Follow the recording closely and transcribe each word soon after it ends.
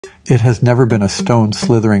It has never been a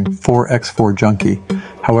stone-slithering 4x4 junkie.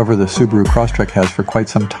 However, the Subaru Crosstrek has for quite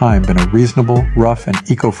some time been a reasonable, rough, and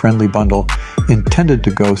eco-friendly bundle intended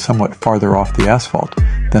to go somewhat farther off the asphalt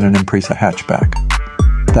than an Impreza hatchback.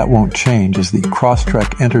 That won't change as the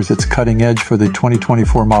Crosstrek enters its cutting edge for the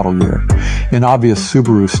 2024 model year. In obvious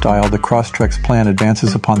Subaru style, the Crosstrek's plan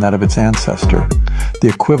advances upon that of its ancestor. The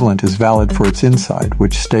equivalent is valid for its inside,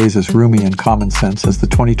 which stays as roomy and common sense as the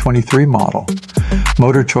 2023 model.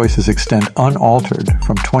 Motor choices extend unaltered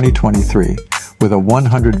from 2023, with a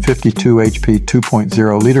 152 HP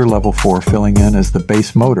 2.0-liter Level 4 filling in as the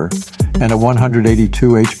base motor, and a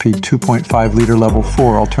 182 HP 2.5-liter Level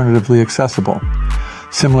 4 alternatively accessible.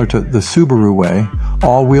 Similar to the Subaru way,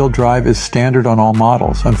 all-wheel drive is standard on all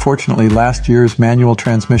models. Unfortunately, last year's manual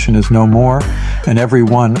transmission is no more, and every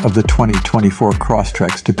one of the 2024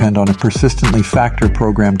 Crosstreks depend on a persistently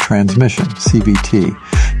factor-programmed transmission,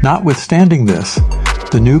 CVT. Notwithstanding this,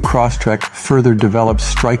 the new Crosstrek further develops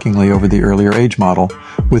strikingly over the earlier age model,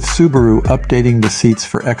 with Subaru updating the seats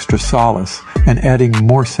for extra solace and adding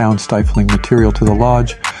more sound-stifling material to the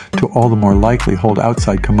lodge to all the more likely hold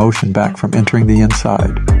outside commotion back from entering the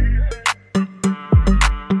inside.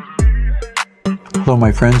 Hello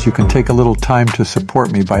my friends, you can take a little time to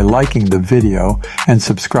support me by liking the video and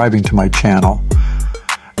subscribing to my channel.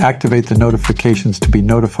 Activate the notifications to be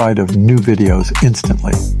notified of new videos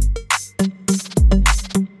instantly.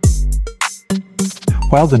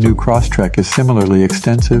 While the new Crosstrek is similarly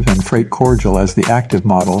extensive and freight cordial as the active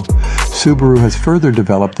model, Subaru has further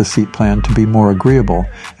developed the seat plan to be more agreeable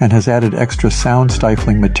and has added extra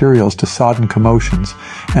sound-stifling materials to sodden commotions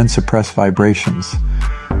and suppress vibrations.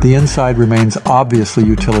 The inside remains obviously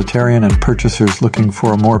utilitarian, and purchasers looking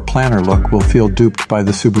for a more planner look will feel duped by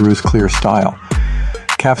the Subaru's clear style.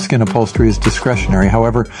 Calfskin upholstery is discretionary.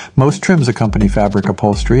 However, most trims accompany fabric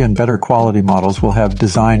upholstery, and better quality models will have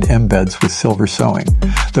designed embeds with silver sewing.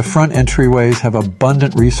 The front entryways have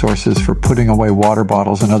abundant resources for putting away water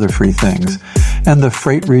bottles and other free things. And the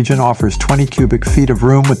freight region offers 20 cubic feet of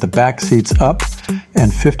room with the back seats up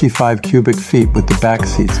and 55 cubic feet with the back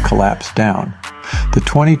seats collapsed down. The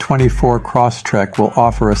 2024 Crosstrek will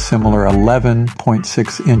offer a similar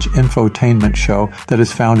 11.6-inch infotainment show that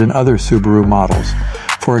is found in other Subaru models.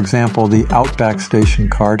 For example, the Outback station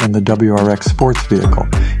cart and the WRX sports vehicle,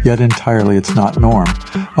 yet entirely it's not norm.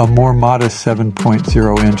 A more modest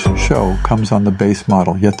 7.0-inch show comes on the base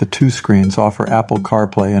model, yet the two screens offer Apple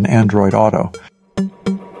CarPlay and Android Auto.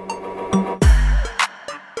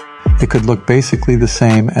 It could look basically the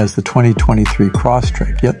same as the 2023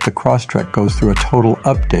 Crosstrek, yet the Crosstrek goes through a total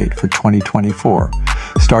update for 2024,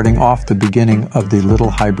 starting off the beginning of the Little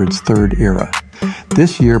Hybrid's third era.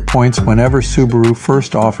 This year points whenever Subaru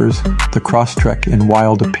first offers the Crosstrek in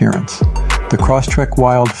Wild appearance. The Crosstrek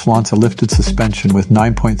Wild flaunts a lifted suspension with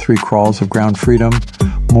 9.3 crawls of ground freedom,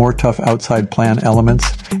 more tough outside plan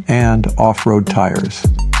elements, and off-road tires.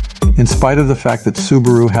 In spite of the fact that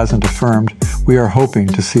Subaru hasn't affirmed, we are hoping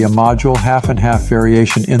to see a module half-and-half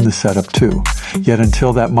variation in the setup too. Yet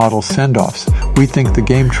until that model's send-offs, we think the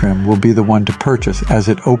game trim will be the one to purchase as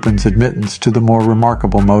it opens admittance to the more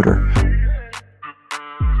remarkable motor.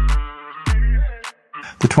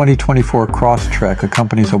 The 2024 Crosstrek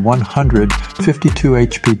accompanies a 152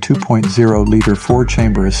 HP 2.0-liter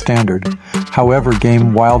four-chamber as standard. However,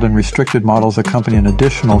 game Wild and restricted models accompany an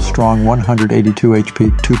additional strong 182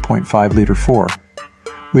 HP 2.5-liter 4.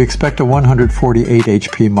 We expect a 148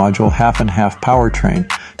 HP module half-and-half powertrain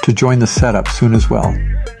to join the setup soon as well.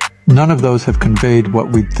 None of those have conveyed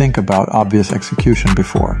what we'd think about obvious execution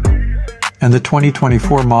before. And the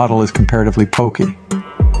 2024 model is comparatively pokey.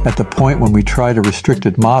 At the point when we tried a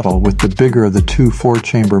restricted model with the bigger of the two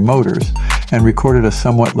four-chamber motors and recorded a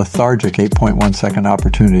somewhat lethargic 8.1-second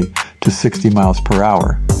opportunity to 60 miles per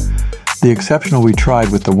hour. The exceptional we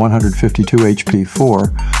tried with the 152 HP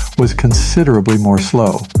 4 was considerably more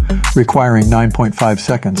slow, requiring 9.5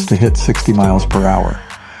 seconds to hit 60 miles per hour.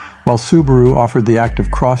 While Subaru offered the active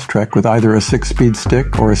Crosstrek with either a 6-speed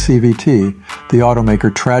stick or a CVT, the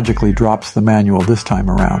automaker tragically drops the manual this time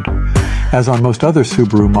around. As on most other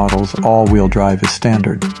Subaru models, all-wheel drive is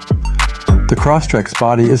standard. The Crosstrek's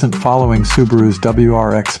body isn't following Subaru's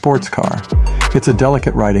WRX sports car. It's a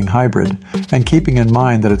delicate riding hybrid, and keeping in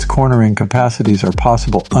mind that its cornering capacities are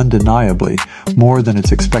possible undeniably more than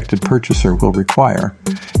its expected purchaser will require,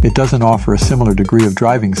 it doesn't offer a similar degree of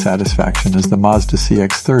driving satisfaction as the Mazda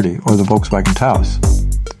CX-30 or the Volkswagen Taos.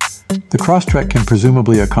 The Crosstrek can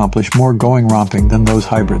presumably accomplish more going romping than those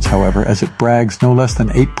hybrids, however, as it brags no less than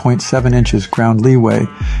 8.7 inches ground leeway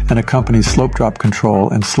and accompanies slope drop control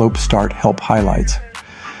and slope start help highlights.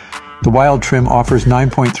 The Wild trim offers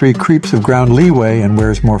 9.3 creeps of ground leeway and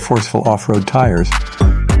wears more forceful off-road tires.